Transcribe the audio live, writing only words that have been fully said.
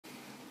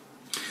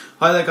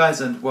Hi there guys,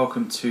 and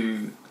welcome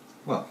to,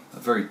 well, a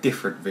very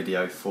different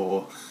video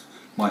for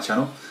my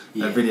channel.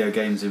 No video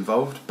games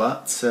involved,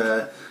 but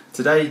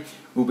today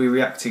we'll be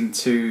reacting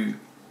to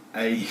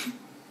a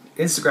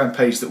Instagram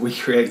page that we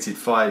created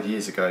 5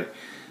 years ago.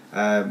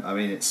 I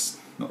mean, it's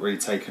not really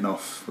taken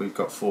off. We've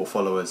got 4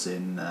 followers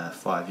in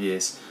 5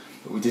 years,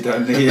 but we did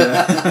only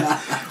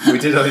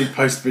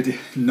post 9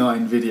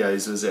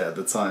 videos, was it, at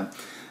the time?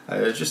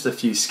 Just a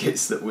few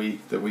skits that we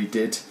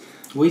did.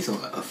 We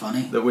thought that were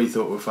funny. That we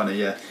thought were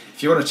funny, yeah.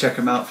 If you want to check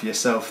them out for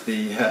yourself,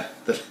 the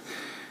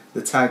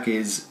tag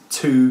is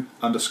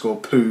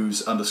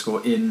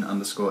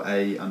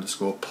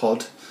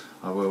 2_Poos_in_a_pod.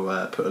 I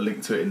will put a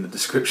link to it in the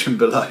description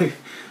below.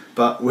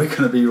 But we're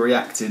going to be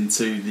reacting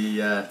to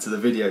the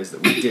videos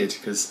that we did,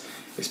 because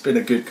it's been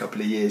a good couple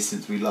of years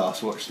since we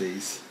last watched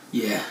these.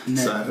 Yeah, and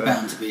they're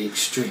bound to be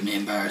extremely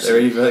embarrassing. They're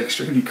either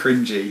extremely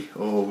cringy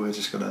or we're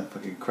just going to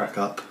fucking crack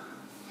up.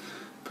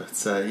 But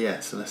yeah,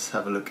 so let's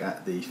have a look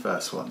at the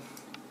first one.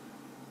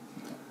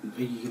 Are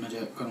you going to do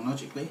it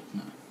chronologically?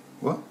 No.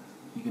 What? Are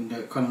you going to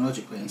do it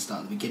chronologically and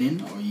start at the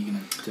beginning, or are you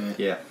going to do it?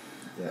 Yeah.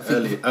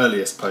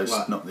 Earliest post,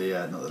 well, not the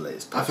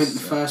latest post. I think the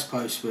first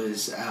post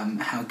was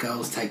how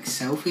girls take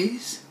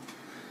selfies.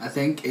 I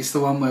think it's the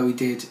one where we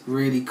did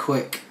really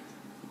quick,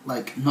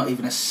 like not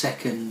even a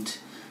second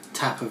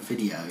tap of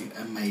video,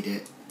 and made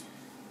it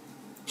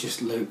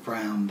just loop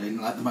round in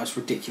like the most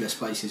ridiculous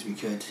places we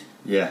could.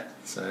 Yeah,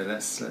 so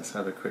let's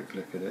have a quick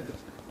look at it.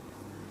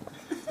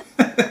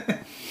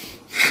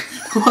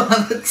 What,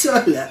 on the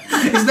toilet?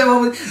 Is there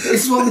one with,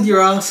 this is one with your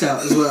arse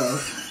out as well.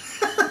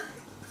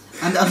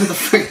 And under the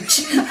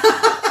fridge.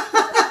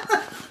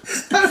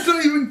 How do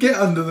I even get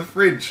under the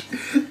fridge?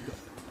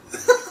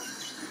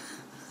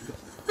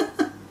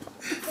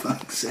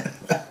 Fuck's sake.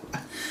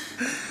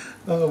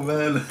 Oh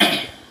man.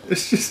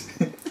 It's just...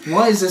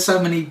 Why is there so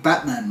many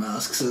Batman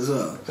masks as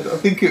well? I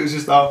think it was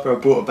just after I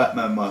bought a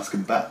Batman mask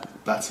and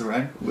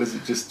Batarang. Was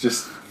it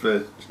just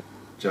for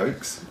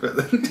jokes? But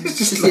then it's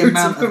just the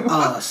amount of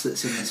arse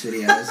that's in this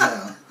video as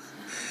well.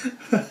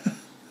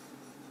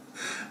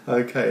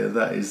 Okay,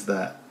 that is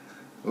that.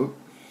 Oh.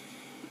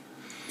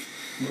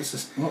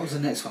 What was the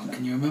next one?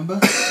 Can you remember?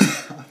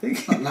 I think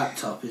it's not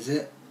laptop, is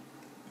it?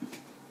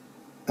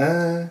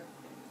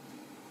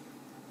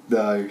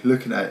 No,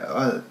 looking at it,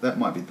 that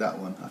might be that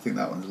one. I think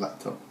that one's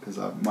laptop, because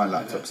my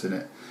laptop's in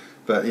it.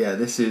 But yeah,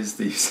 this is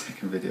the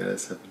second video.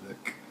 Let's have a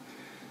look.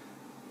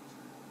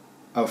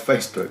 Oh,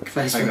 Facebook.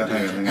 Hang on.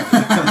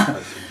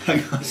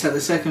 Hang on. So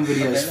the second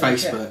video is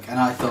Facebook, and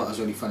I thought it was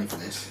really funny for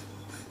this.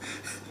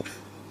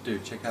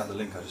 Dude, check out the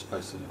link I just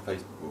posted on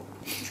Facebook.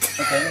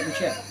 Okay, let me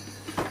check.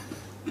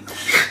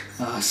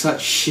 Oh,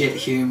 such shit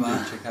humour.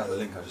 Dude, check out the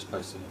link I just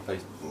posted on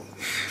Facebook.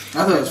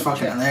 I thought it was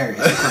fucking hilarious.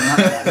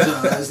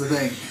 That was the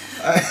thing.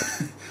 I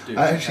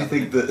actually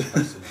think that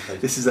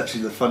this is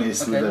actually the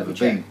funniest we've ever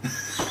been.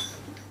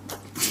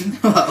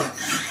 Well,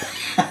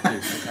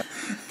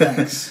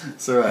 thanks.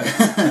 It's alright.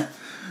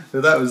 So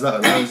that was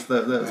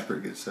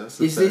pretty good. So that's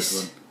the first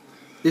one.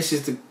 This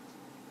isn't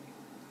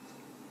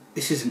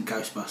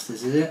Ghostbusters,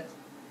 is it?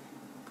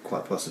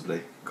 Quite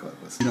possibly.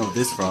 You know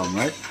this from,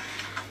 right?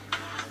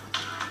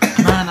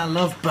 Man, I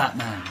love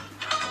Batman.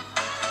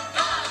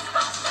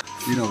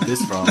 You know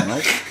this from,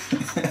 right?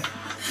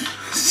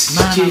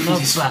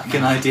 Stupidest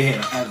fucking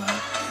idea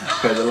ever.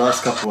 Okay, the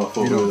last couple I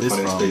thought were the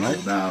funniest people.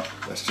 Right? Now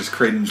that's just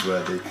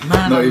cringe-worthy.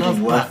 Man, not I even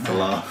love worth Batman. the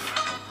laugh.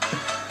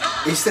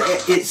 It's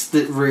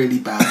the really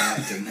bad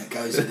acting that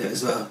goes with it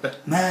as well.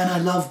 Man, I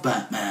love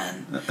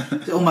Batman.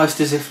 It's almost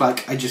as if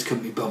like I just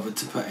couldn't be bothered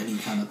to put any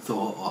kind of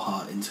thought or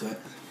heart into it.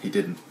 He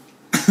didn't.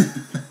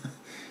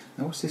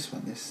 Now what's this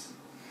one? Is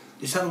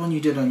that the one you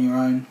did on your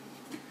own?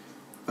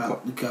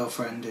 About the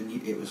girlfriend, and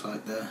it was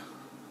like the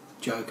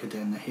Joker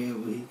doing the "Here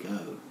we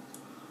go."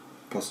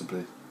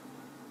 Possibly.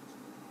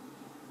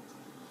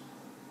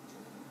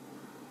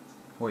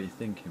 What are you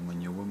thinking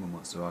when your woman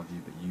wants to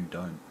argue but you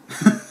don't?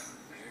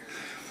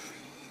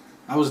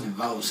 I wasn't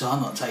involved, so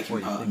I'm not taking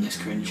part in this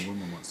cringe.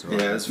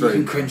 Yeah, it's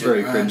very cringe.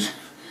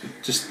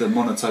 Just the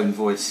monotone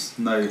voice,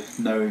 no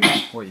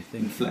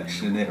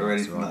inflection in it or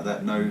anything like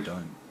that. No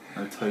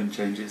tone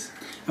changes.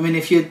 I mean,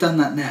 if you had done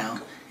that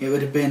now, it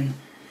would have been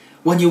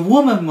when your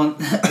woman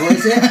wants. What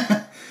is it?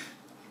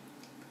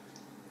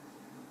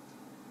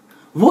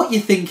 What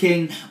you're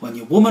thinking when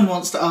your woman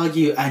wants to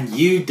argue and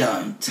you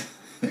don't.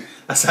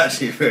 That's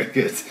actually very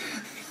good.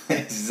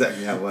 That's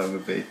exactly how mine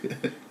would be.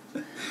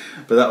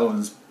 But that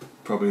one's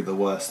probably the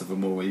worst of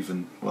them all,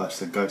 even worse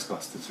than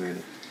Ghostbusters,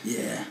 really.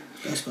 Yeah,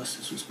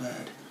 Ghostbusters was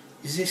bad.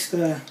 Is this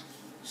the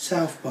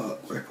South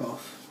Park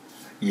rip-off?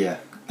 Yeah.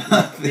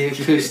 The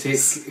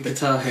acoustic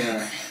guitar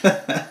hero.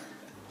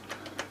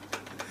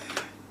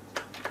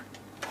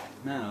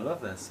 Man, I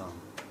love that song.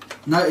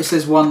 Notice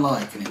there's one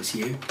like, and it's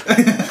you.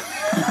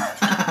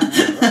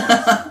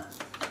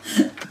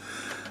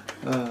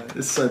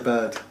 It's so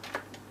bad.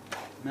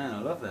 Man, I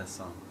love that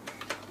song.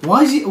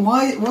 Why is it?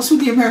 What's with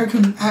the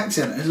American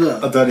accent as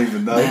well? I don't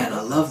even know. Man,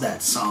 I love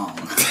that song.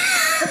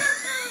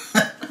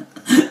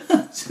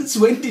 Since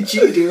when did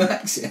you do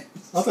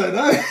accents? I don't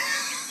know.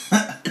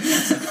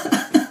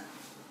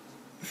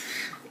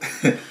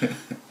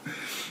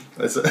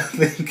 I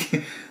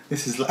think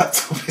this is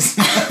laptop,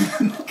 isn't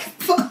it?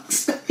 Fuck's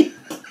sake.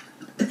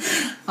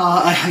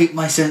 Oh, I hate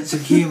my sense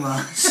of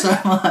humour so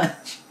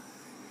much.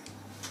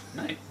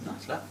 Mate,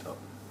 nice laptop.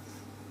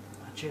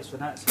 Cheers for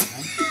that,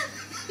 man.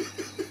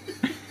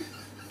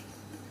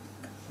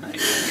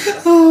 Mate,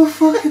 Oh,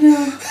 fucking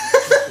hell.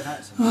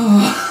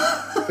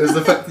 oh. There's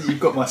the fact that you've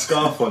got my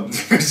scarf on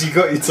because you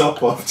got your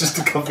top off just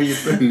to cover your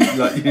boobs,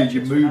 like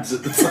your moves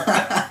at the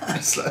time.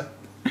 It's like,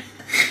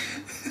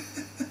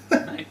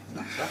 Mate,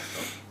 nice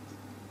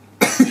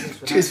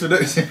laptop. cheers for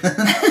noticing.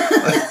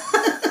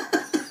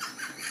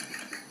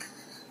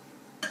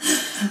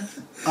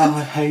 Oh,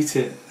 I hate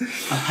it.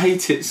 I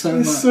hate it so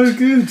much. It's so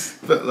good,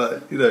 but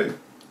like, you know,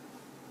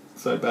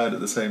 so bad at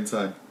the same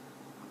time.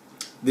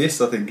 This,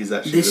 I think, is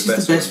actually This the is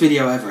best the best one.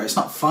 video ever. It's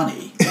not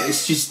funny.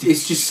 It's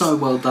just so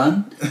well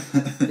done.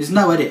 There's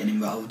no editing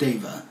involved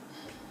either.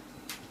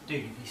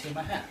 Dude, have you seen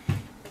my hat?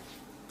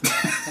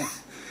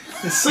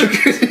 It's so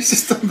good. It's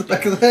just on the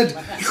back of the head.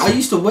 I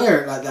used to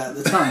wear it like that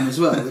at the time as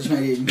well, which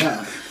made it even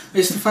better.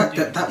 It's the fact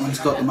that that one's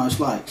got the most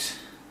likes.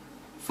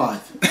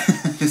 5.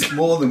 It's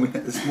more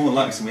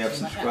likes than we have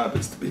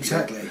subscribers, to be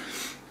Exactly.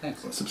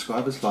 Thanks. What,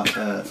 subscribers, like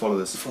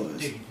followers.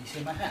 Followers. Dude, have you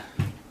seen my hat?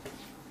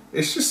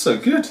 It's just so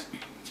good.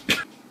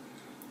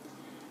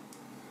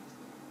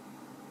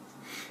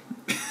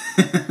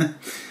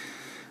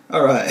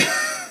 All right,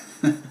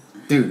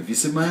 dude. Have you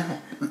seen my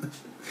hat?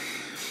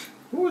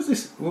 What was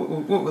this?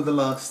 What were the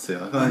last two?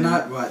 I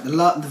know, right.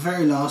 The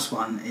very last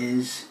one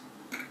is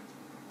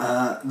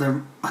I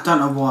don't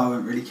know why I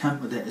went really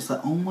camp with it. It's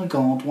like, oh my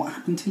god, what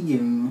happened to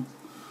you?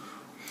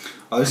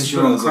 Oh, this is Because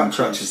when I you're was on on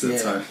crutches at the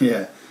crutches, time.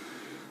 Yeah.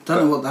 Don't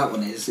know what that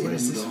one is. What in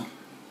is this? Indoor.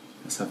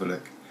 Let's have a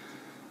look.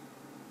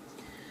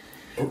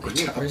 Are you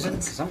in prison?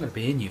 Because I'm going to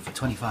be in you for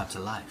 25 to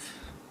life.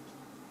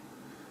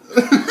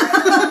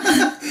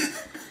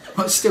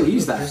 I still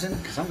use that. Prison?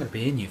 Because I'm going to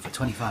be in you for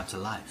 25 to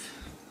life.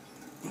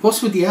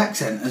 What's with the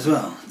accent as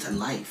well? To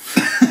life.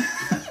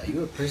 Are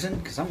you in prison?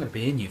 Because I'm going to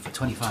be in you for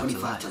 25 to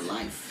 25 life. to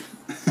life.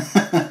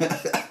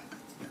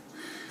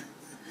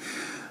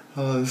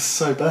 Oh, it's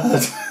so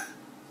bad.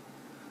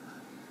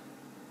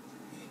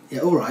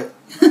 Yeah, alright.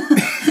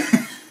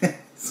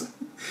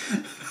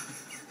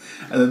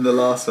 And then the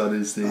last one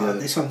is the. Oh,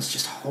 this one's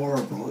just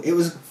horrible. It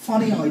was a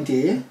funny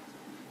idea.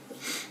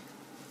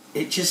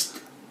 It just...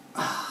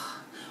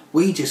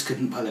 we just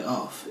couldn't pull it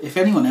off. If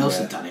anyone else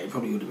had done it, it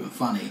probably would have been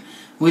funny.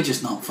 We're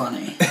just not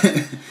funny.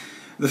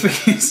 The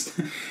thing is,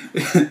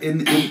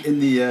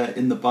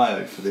 in the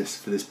bio for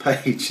this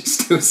page, it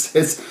still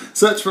says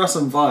search for us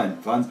on Vine.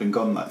 Vine's been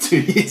gone like 2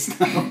 years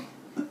now.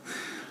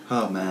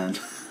 Oh man.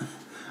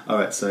 All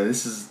right, so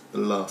this is the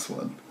last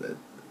one.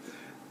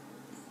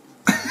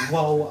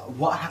 Well,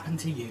 what happened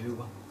to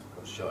you?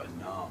 Got shot in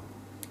the arm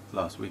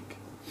last week.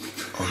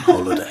 On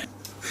holiday.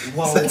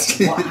 Well,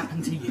 what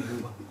happened to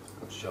you?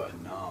 Got shot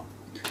in the arm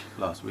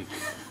last week.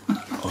 On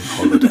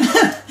holiday.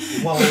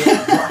 Well,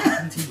 what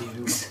happened to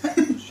you?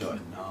 Got shot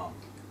in the arm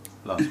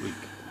last week.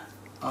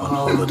 On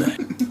holiday.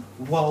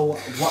 Well,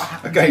 what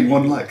happened Again, to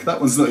one you? like. That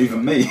one's not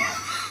even me.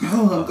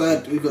 Oh, I'm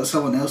glad we've got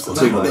someone else to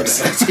Two talk likes.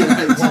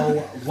 about. Well,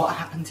 what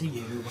happened to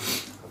you?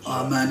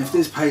 Oh man, if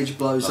this page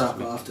blows up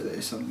after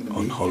this, I'm gonna be...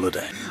 On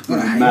holiday. I'm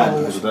gonna hate Mad it.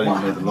 because I don't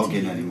even know the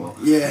login anymore.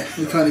 Yeah,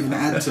 we can't even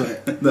add to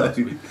it. No.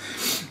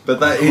 But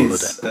that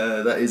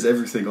is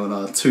everything on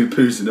our 2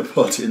 Poos in a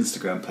Pod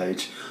Instagram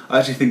page. I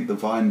actually think the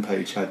Vine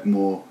page had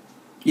more.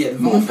 Yeah, the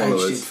More Vine page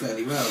followers. did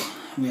fairly well.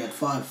 We had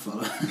 5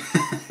 followers.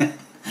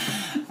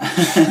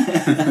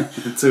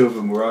 The 2 of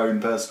them were our own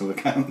personal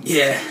accounts.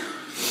 Yeah.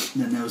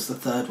 And then there was the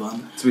 3rd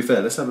one. To be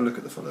fair, let's have a look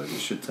at the followers.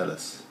 It should tell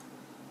us.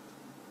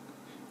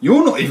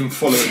 You're not even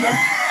following them.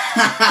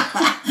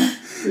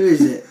 Who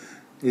is it?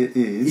 It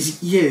is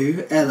It's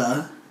you,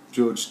 Ella.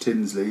 George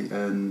Tinsley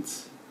and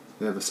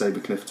whoever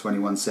Sabercliff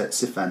 21 set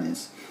Sifan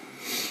is.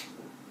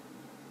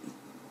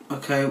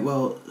 Okay,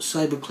 well,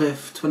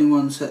 Sabercliff,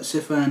 21 set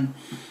Sifan.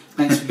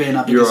 Thanks for being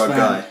our You're biggest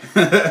our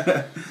fan.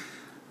 guy.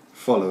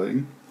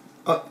 Following.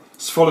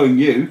 It's following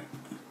you.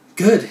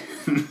 Good.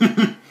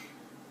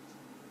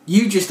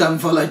 You just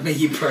unfollowed me,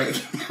 you prick.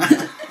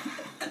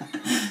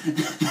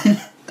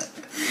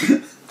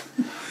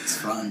 It's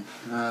fine.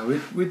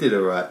 We did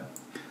alright.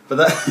 But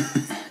that...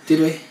 Did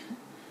we?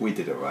 We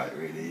did alright,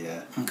 really,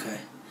 yeah. Okay.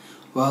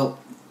 Well,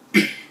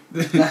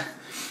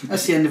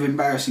 that's the end of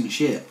embarrassing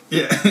shit.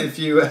 Yeah, if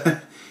you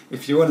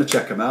want to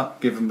check them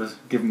out, give them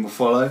a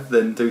follow,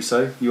 then do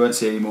so. You won't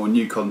see any more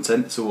new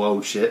content. It's all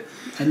old shit.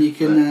 And you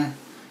can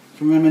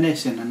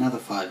reminisce in another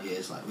 5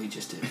 years like we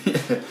just did.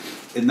 Yeah.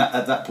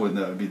 At that point,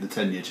 that would be the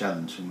 10-year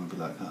challenge, and we'll be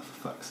like, oh,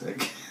 for fuck's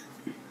sake.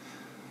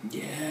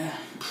 Yeah.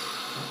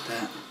 Like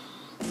that.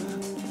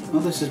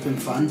 Well, this has been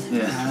fun.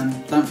 Yeah.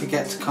 Don't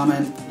forget to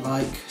comment,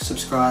 like,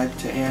 subscribe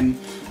to him,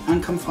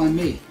 and come find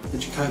me, the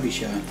Jacoby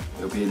Show.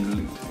 It'll be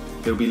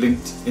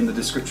linked in the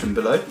description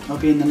below. I'll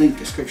be in the link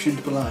description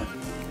below.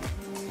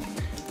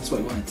 That's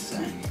what I wanted to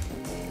say.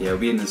 Yeah, it'll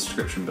be in the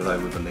description below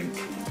with a link.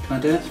 Can I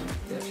do it?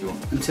 Yeah, if you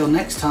want. Until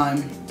next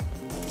time,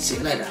 see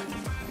you later.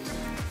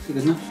 Is it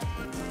good enough?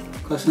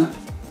 Close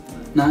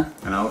enough? No?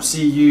 And I will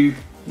see you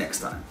next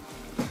time.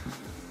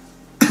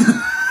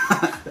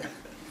 I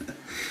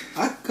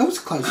was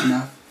close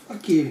enough.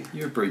 Fuck you.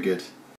 You were pretty good.